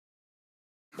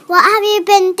What have you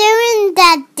been doing,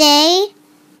 Daddy?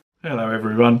 Hello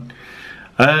everyone.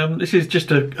 This is just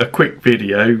a quick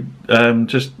video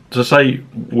just to say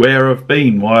where I've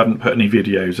been, why I haven't put any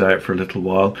videos out for a little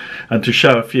while, and to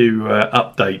show a few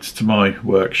updates to my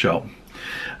workshop.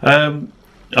 I've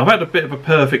had a bit of a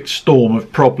perfect storm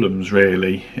of problems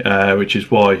really, which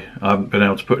is why I haven't been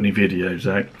able to put any videos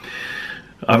out.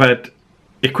 I've had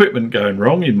equipment going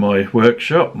wrong in my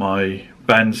workshop, my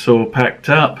bandsaw packed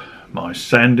up, my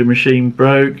sander machine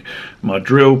broke, my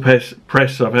drill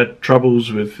press I've had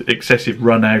troubles with excessive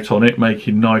run out on it,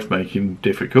 making knife making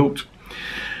difficult,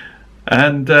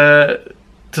 and to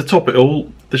top it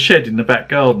all, the shed in the back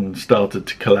garden started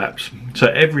to collapse, so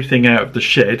everything out of the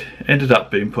shed ended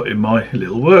up being put in my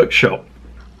little workshop,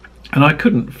 and I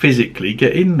couldn't physically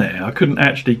get in there. I couldn't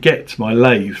actually get to my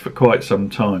lathe for quite some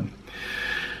time.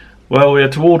 Well, we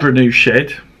had to order a new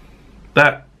shed.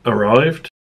 That arrived.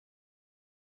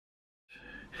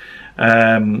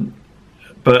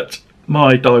 But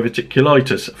my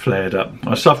diverticulitis flared up.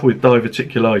 I suffer with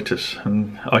diverticulitis,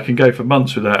 and I can go for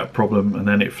months without a problem, and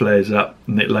then it flares up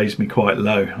and it lays me quite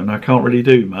low, and I can't really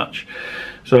do much.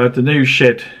 So I had the new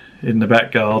shed in the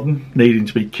back garden needing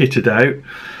to be kitted out,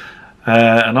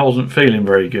 and I wasn't feeling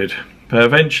very good. But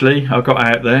eventually I got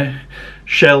out there,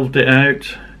 shelved it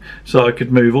out so I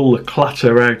could move all the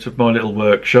clutter out of my little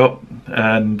workshop,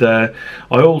 and I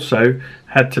also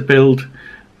had to build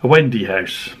a Wendy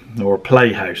house, or a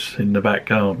playhouse, in the back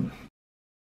garden.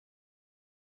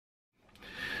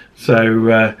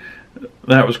 So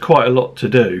that was quite a lot to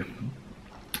do.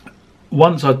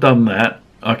 Once I'd done that,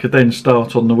 I could then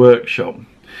start on the workshop.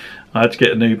 I had to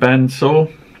get a new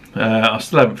bandsaw. I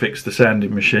still haven't fixed the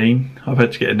sanding machine. I've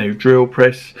had to get a new drill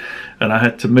press, and I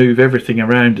had to move everything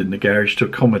around in the garage to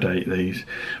accommodate these.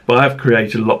 But I've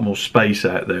created a lot more space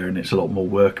out there, and it's a lot more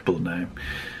workable now.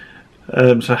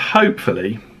 So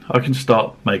hopefully I can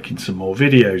start making some more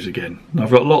videos again.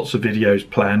 I've got lots of videos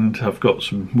planned. I've got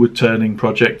some wood turning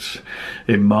projects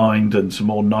in mind and some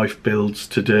more knife builds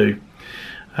to do.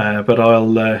 But I'll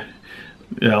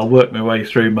work my way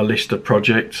through my list of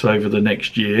projects over the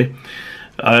next year.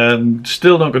 I'm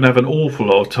still not going to have an awful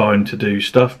lot of time to do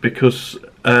stuff because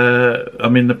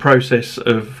I'm in the process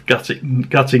of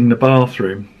gutting the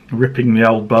bathroom, ripping the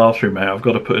old bathroom out. I've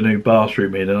got to put a new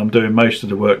bathroom in, and I'm doing most of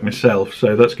the work myself,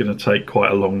 so that's going to take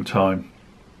quite a long time.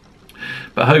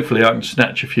 But hopefully I can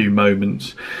snatch a few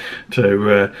moments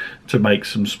to make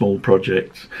some small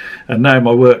projects. And now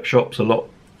my workshop's a lot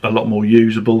more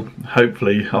usable.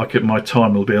 Hopefully my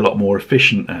time will be a lot more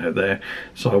efficient out there,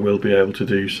 so I will be able to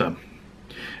do some.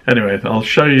 Anyway, I'll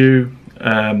show you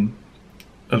a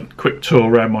quick tour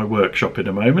around my workshop in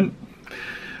a moment,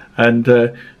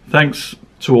 and thanks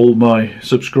to all my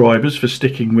subscribers for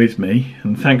sticking with me,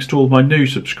 and thanks to all my new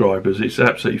subscribers. It's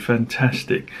absolutely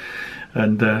fantastic,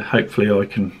 and hopefully I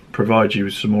can provide you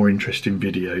with some more interesting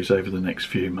videos over the next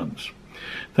few months.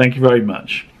 Thank you very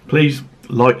much. Please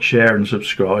like, share and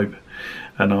subscribe,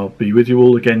 and I'll be with you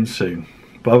all again soon.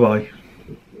 Bye bye.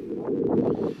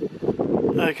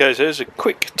 Okay, so here's a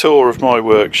quick tour of my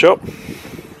workshop.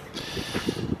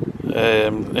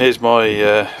 Here's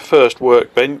my first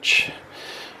workbench.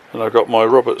 And I've got my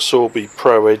Robert Sorby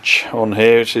Pro Edge on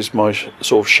here, which is my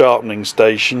sort of sharpening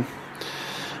station.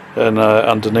 And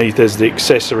underneath there's the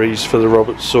accessories for the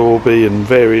Robert Sorby and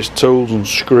various tools and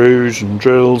screws and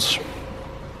drills.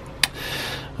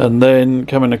 And then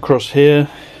coming across here,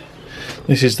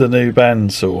 this is the new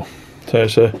bandsaw. So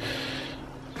it's a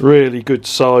really good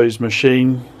size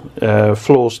machine,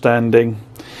 floor standing.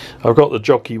 I've got the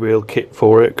jockey wheel kit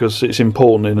for it because it's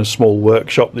important in a small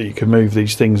workshop that you can move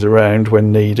these things around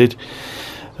when needed.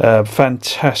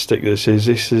 Fantastic this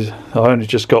is. I only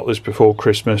just got this before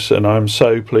Christmas, and I'm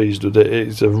so pleased with it.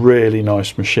 It's a really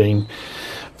nice machine,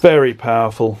 very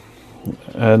powerful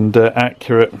and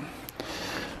accurate,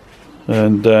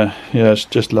 and yeah, it's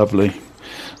just lovely.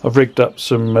 I've rigged up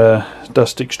some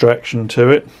dust extraction to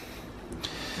it,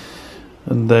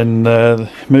 and then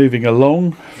moving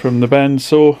along from the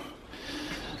bandsaw,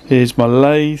 here's my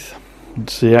lathe.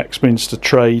 It's the Axminster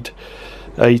Trade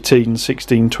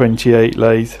 1628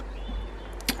 lathe,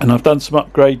 and I've done some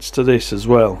upgrades to this as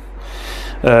well.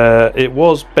 It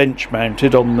was bench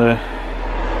mounted on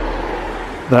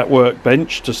that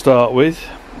workbench to start with,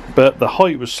 but the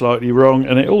height was slightly wrong,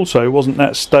 and it also wasn't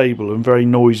that stable and very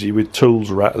noisy with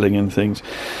tools rattling and things.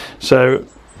 So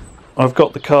I've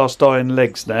got the cast iron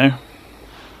legs now,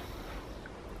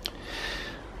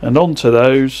 and onto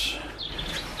those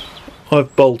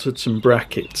I've bolted some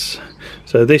brackets.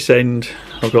 So this end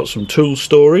I've got some tool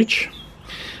storage,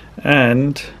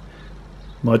 and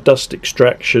my dust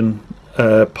extraction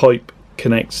pipe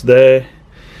connects there,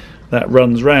 that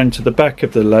runs round to the back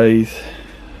of the lathe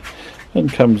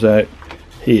and comes out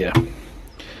here,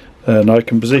 and I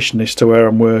can position this to where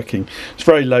I'm working. It's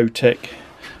very low tech.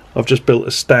 I've just built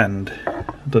a stand. I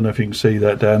don't know if you can see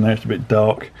that down there, it's a bit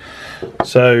dark.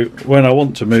 So when I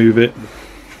want to move it,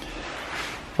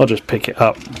 I'll just pick it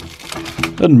up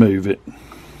and move it.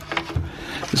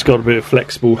 It's got a bit of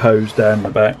flexible hose down the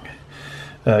back,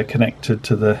 connected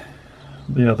to the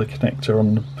other connector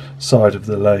on the side of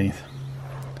the lathe.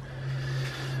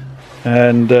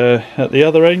 And at the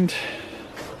other end,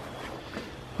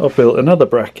 I've built another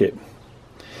bracket,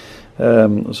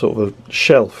 sort of a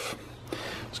shelf.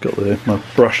 It's got my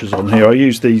brushes on here. I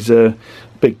use these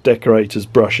big decorators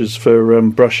brushes for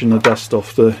brushing the dust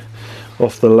off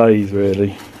the lathe,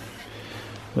 really.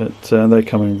 But they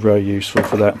come in very useful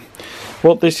for that.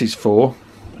 What this is for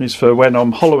when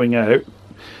I'm hollowing out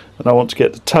and I want to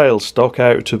get the tailstock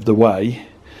out of the way.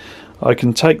 I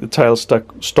can take the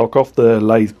tailstock off the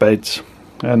lathe beds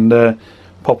and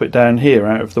pop it down here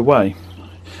out of the way.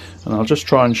 And I'll just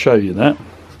try and show you that.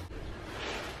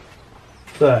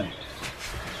 So,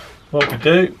 what we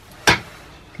do,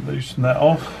 loosen that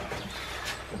off.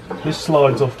 This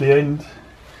slides off the end,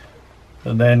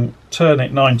 and then turn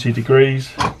it 90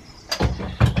 degrees,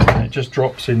 and it just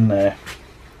drops in there.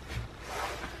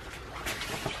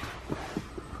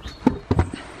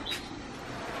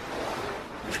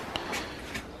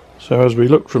 So as we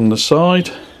look from the side,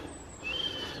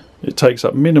 it takes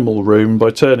up minimal room.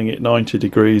 By turning it 90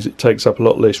 degrees, it takes up a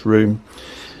lot less room,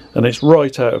 and it's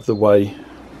right out of the way,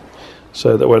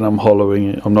 so that when I'm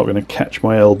hollowing it, I'm not going to catch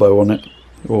my elbow on it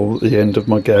or the end of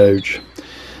my gouge.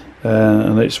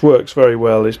 And it works very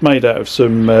well. It's made out of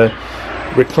some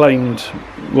reclaimed,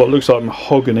 what looks like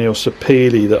mahogany or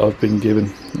sapele that I've been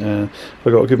given. I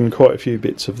got given quite a few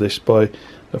bits of this by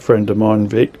a friend of mine,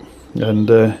 Vic,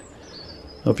 and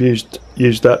I've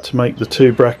used that to make the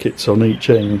two brackets on each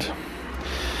end.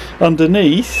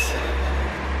 Underneath,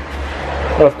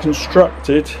 I've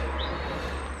constructed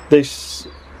this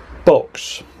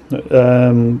box.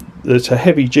 It's a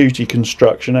heavy duty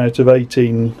construction out of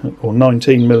 18 or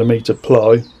 19mm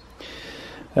ply,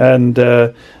 and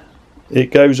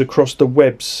it goes across the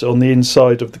webs on the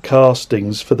inside of the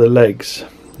castings for the legs,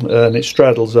 and it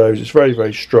straddles those. It's very,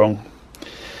 very strong.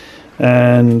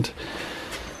 And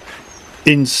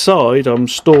inside I'm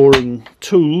storing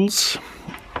tools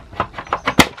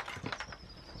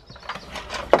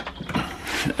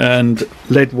and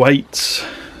lead weights,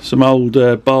 some old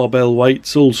barbell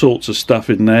weights, all sorts of stuff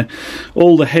in there.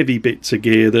 All the heavy bits of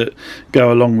gear that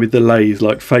go along with the lathe,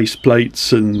 like face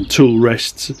plates and tool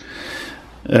rests.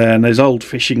 And there's old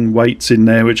fishing weights in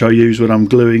there which I use when I'm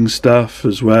gluing stuff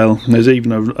as well. And there's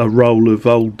even a roll of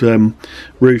old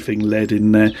roofing lead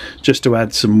in there just to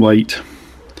add some weight.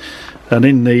 And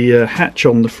in the hatch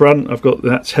on the front, I've got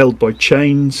that's held by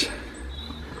chains,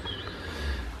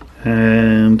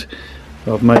 and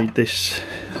I've made this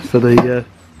for the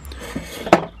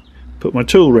put my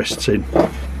tool rests in.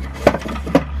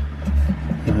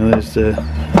 And there's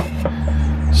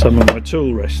some of my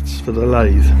tool rests for the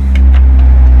lathe.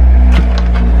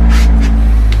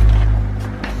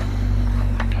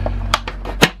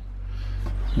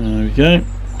 There we go.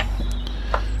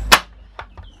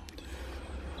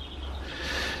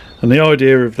 And the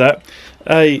idea of that,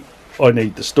 A, I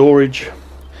need the storage,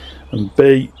 and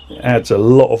B, it adds a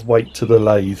lot of weight to the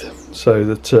lathe so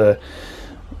that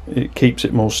it keeps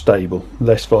it more stable,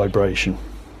 less vibration.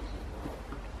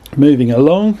 Moving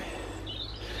along,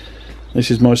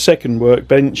 this is my second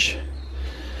workbench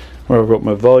where I've got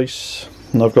my vise,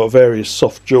 and I've got various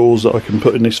soft jaws that I can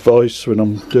put in this vise when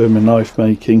I'm doing my knife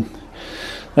making.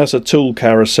 That's a tool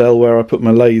carousel where I put my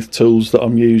lathe tools that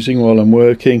I'm using while I'm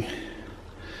working.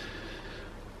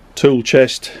 Tool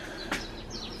chest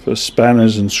for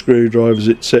spanners and screwdrivers,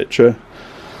 etc.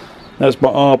 That's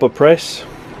my arbor press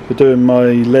for doing my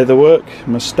leather work,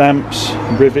 my stamps,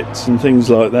 rivets and things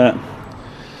like that.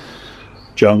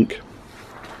 Junk.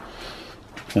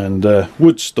 And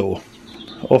wood store,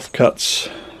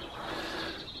 offcuts,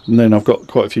 and then I've got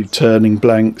quite a few turning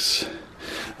blanks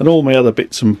and all my other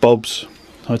bits and bobs.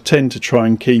 I tend to try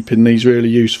and keep in these really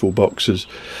useful boxes.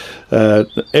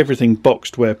 Everything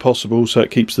boxed where possible so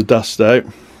it keeps the dust out.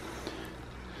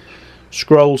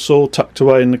 Scroll saw tucked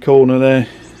away in the corner there,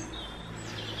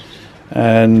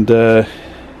 and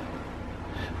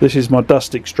this is my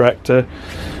dust extractor,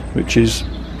 which is,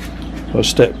 I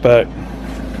step back,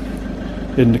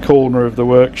 in the corner of the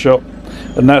workshop,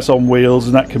 and that's on wheels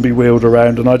and that can be wheeled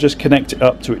around, and I just connect it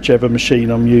up to whichever machine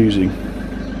I'm using.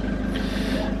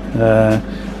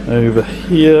 Over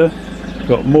here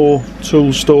got more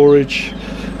tool storage,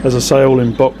 as I say, all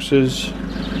in boxes.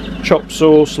 chop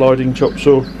saw, sliding chop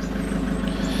saw.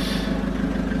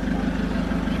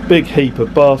 Big heap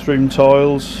of bathroom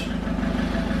tiles,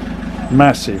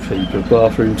 massive heap of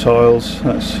bathroom tiles.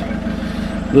 That's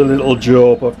the little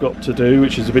job I've got to do,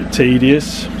 which is a bit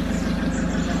tedious.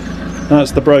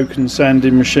 That's the broken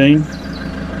sanding machine,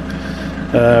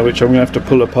 which I'm going to have to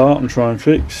pull apart and try and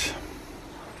fix.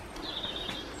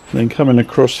 Then coming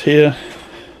across here,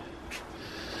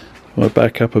 if I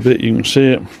back up a bit you can see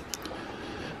it.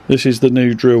 This is the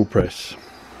new drill press.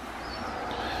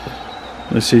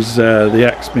 This is the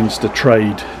Axminster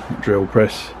trade drill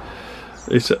press.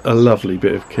 It's a lovely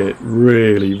bit of kit,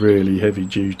 really, really heavy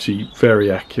duty,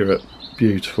 very accurate,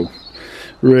 beautiful.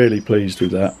 Really pleased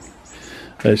with that.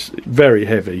 It's very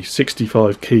heavy,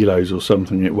 65 kilos or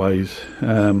something it weighs.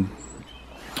 But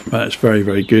it's very,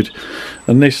 very good.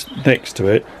 And this next to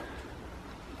it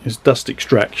is dust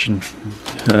extraction.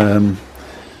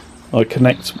 I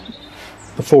connect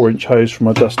the 4-inch hose from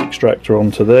my dust extractor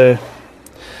onto there,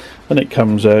 and it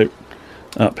comes out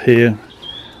up here,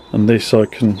 and this I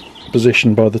can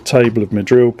position by the table of my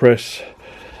drill press,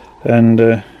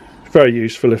 and very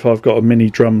useful if I've got a mini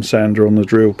drum sander on the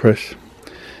drill press.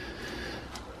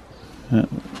 There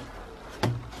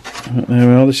we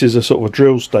are. This is a sort of a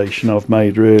drill station I've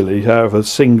made really out of a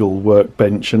single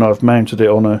workbench, and I've mounted it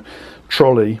on a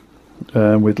trolley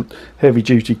with heavy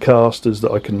duty casters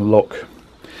that I can lock,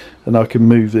 and I can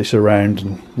move this around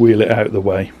and wheel it out of the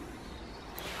way.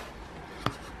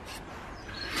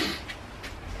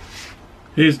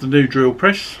 Here's the new drill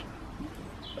press.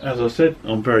 As I said,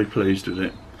 I'm very pleased with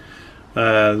it.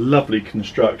 Lovely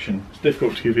construction. It's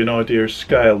difficult to give you an idea of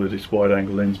scale with this wide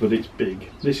angle lens, but it's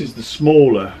big. This is the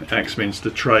smaller Axminster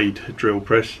trade drill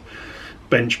press,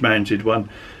 bench mounted one,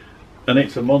 and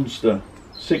it's a monster.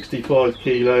 65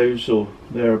 kilos or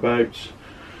thereabouts,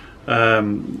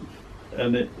 and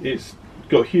it's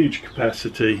got huge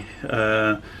capacity,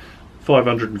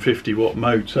 550 watt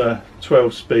motor,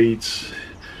 12 speeds,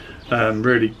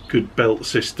 really good belt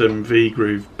system,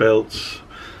 V-groove belts,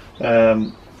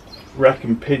 rack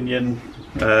and pinion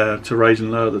to raise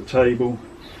and lower the table.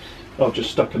 I've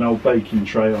just stuck an old baking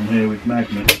tray on here with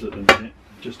magnets at the minute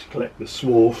just to collect the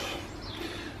swarf,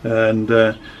 and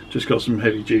just got some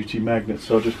heavy duty magnets,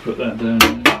 so I'll just put that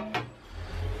down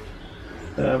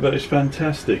there. But it's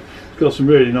fantastic. It's got some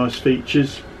really nice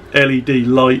features. LED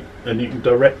light, and you can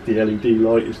direct the LED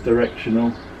light, it's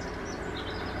directional,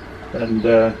 and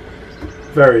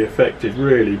very effective,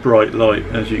 really bright light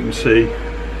as you can see.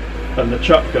 And the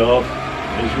chuck guard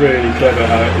is really clever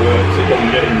how it works. It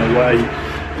doesn't get in the way,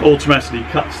 automatically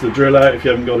cuts the drill out if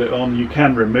you haven't got it on. You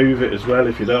can remove it as well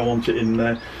if you don't want it in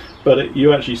there, but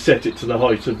you actually set it to the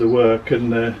height of the work,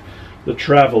 and the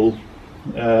travel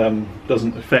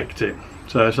doesn't affect it,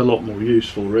 so it's a lot more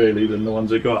useful really than the ones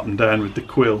that go up and down with the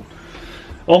quill.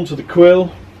 Onto the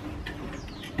quill,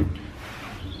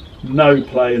 no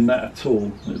play in that at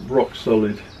all, it's rock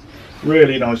solid.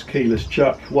 Really nice keyless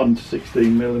chuck, 1 to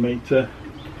 16mm,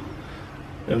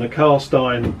 and a cast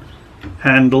iron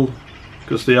handle,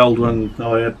 because the old one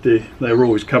I had, they were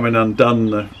always coming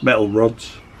undone, the metal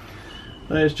rods.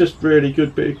 And it's just really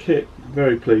good bit of kit,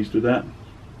 very pleased with that.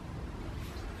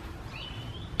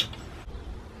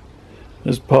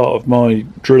 As part of my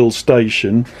drill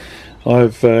station,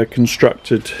 I've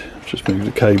constructed, just move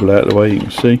the cable out of the way, you can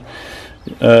see,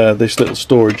 this little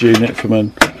storage unit for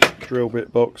my drill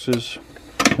bit boxes.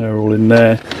 They're all in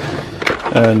there,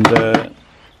 and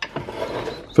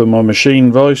for my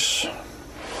machine vise,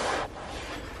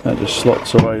 that just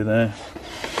slots away there.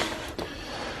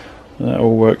 That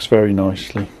all works very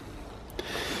nicely.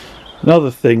 Another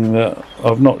thing that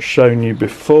I've not shown you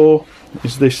before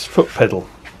is this foot pedal.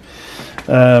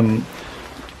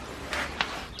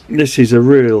 This is a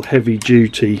real heavy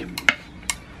duty,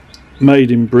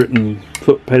 made in Britain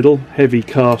foot pedal, heavy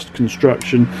cast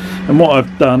construction, and what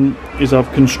I've done is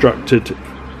I've constructed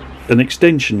an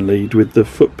extension lead with the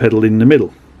foot pedal in the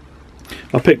middle.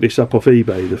 I picked this up off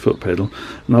eBay, the foot pedal,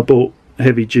 and I bought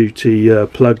heavy duty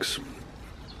plugs,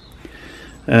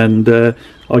 and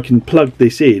I can plug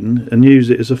this in and use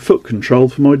it as a foot control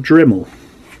for my Dremel,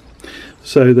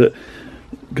 so that,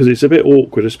 because it's a bit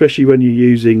awkward, especially when you're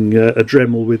using a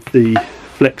Dremel with the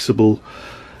flexible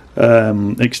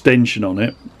extension on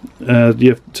it, you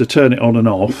have to turn it on and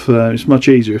off. It's much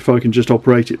easier if I can just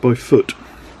operate it by foot.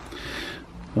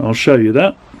 I'll show you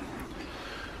that.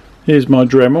 Here's my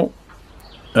Dremel,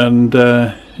 and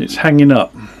it's hanging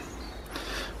up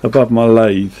above my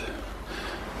lathe,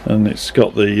 and it's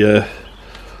got the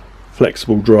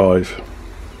flexible drive.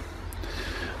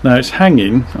 Now it's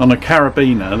hanging on a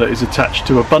carabiner that is attached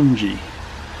to a bungee,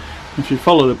 If you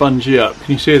follow the bungee up,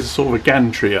 can you see there's a sort of a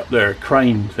gantry up there, a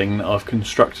crane thing that I've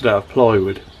constructed out of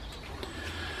plywood.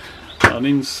 And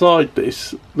inside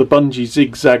this, the bungee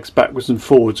zigzags backwards and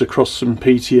forwards across some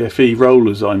PTFE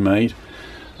rollers I made.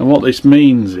 And what this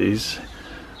means is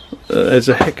there's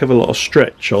a heck of a lot of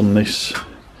stretch on this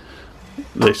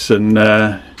and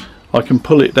I can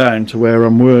pull it down to where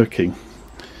I'm working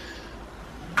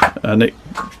and it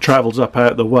travels up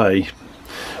out the way.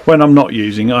 When I'm not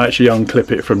using it, I actually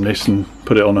unclip it from this and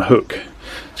put it on a hook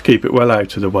to keep it well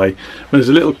out of the way. There's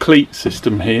a little cleat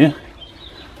system here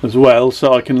as well,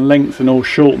 so I can lengthen or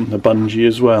shorten the bungee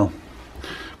as well.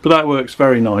 But that works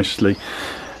very nicely.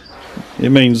 It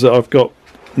means that I've got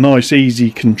nice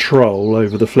easy control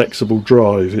over the flexible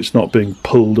drive. It's not being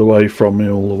pulled away from me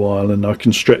all the while, and I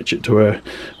can stretch it to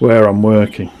where I'm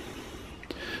working.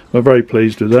 I'm very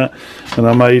pleased with that, and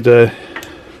I made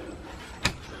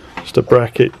just a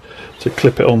bracket to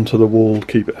clip it onto the wall,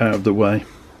 keep it out of the way.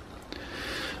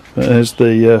 But there's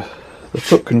the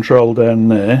foot control down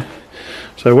there,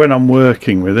 so when I'm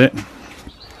working with it,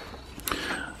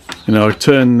 you know, I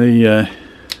turn the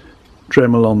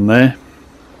Dremel on there.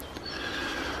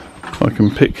 I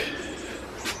can pick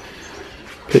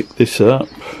this up.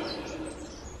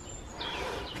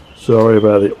 Sorry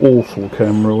about the awful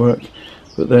camera work,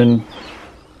 but then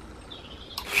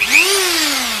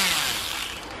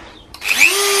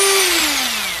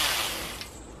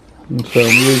and so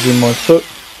I'm using my foot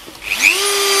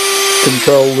to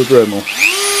control the Dremel.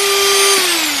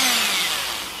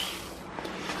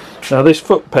 Now this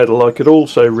foot pedal I could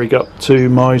also rig up to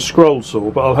my scroll saw,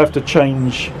 but I'll have to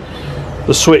change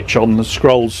the switch on the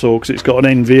scroll saw because it's got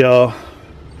an NVR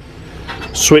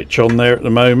switch on there at the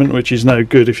moment, which is no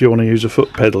good if you want to use a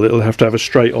foot pedal. It'll have to have a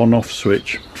straight on off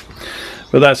switch,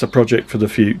 but that's a project for the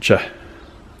future.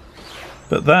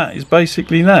 But that is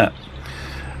basically that.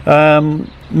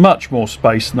 Much more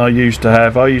space than I used to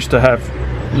have. I used to have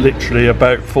literally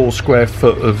about 4 square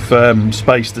foot of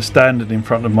space to stand in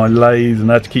front of my lathe, and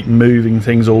I had to keep moving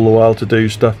things all the while to do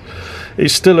stuff.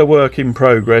 It's still a work in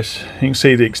progress. You can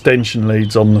see the extension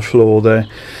leads on the floor there.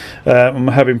 I'm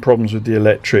having problems with the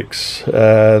electrics.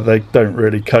 They don't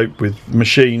really cope with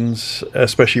machines,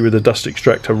 especially with the dust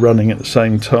extractor running at the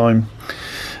same time.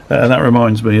 And that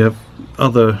reminds me of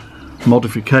other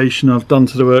modification I've done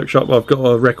to the workshop. I've got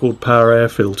a record power air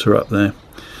filter up there,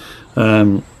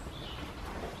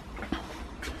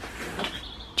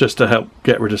 just to help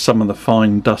get rid of some of the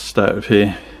fine dust out of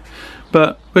here.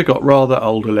 But we've got rather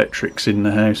old electrics in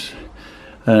the house,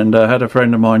 and I had a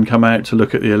friend of mine come out to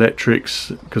look at the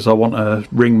electrics because I want a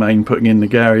ring main putting in the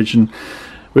garage, and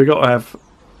we've got to have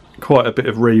quite a bit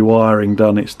of rewiring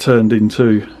done. It's turned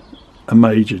into a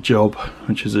major job,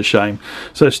 which is a shame.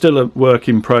 So still a work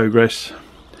in progress.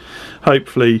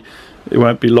 Hopefully it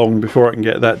won't be long before I can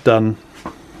get that done,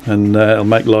 and it'll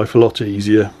make life a lot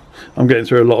easier. I'm getting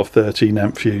through a lot of 13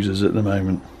 amp fuses at the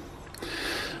moment.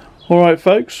 Alright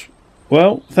folks,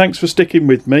 well, thanks for sticking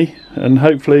with me, and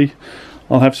hopefully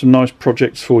I'll have some nice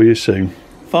projects for you soon.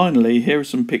 Finally, here are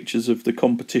some pictures of the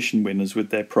competition winners with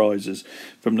their prizes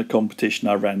from the competition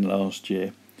I ran last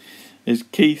year. There's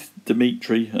Keith,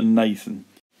 Dimitri and Nathan.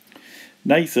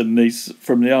 Nathan is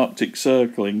from the Arctic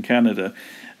Circle in Canada,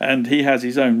 and he has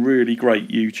his own really great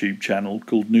YouTube channel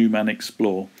called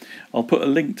NuManXplore. I'll put a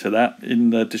link to that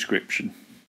in the description.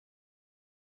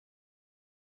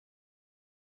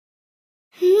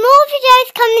 More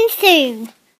videos coming soon.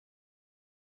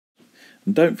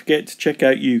 And don't forget to check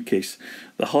out UKISS,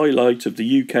 the highlight of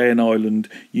the UK and Ireland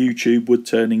YouTube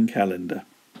woodturning calendar.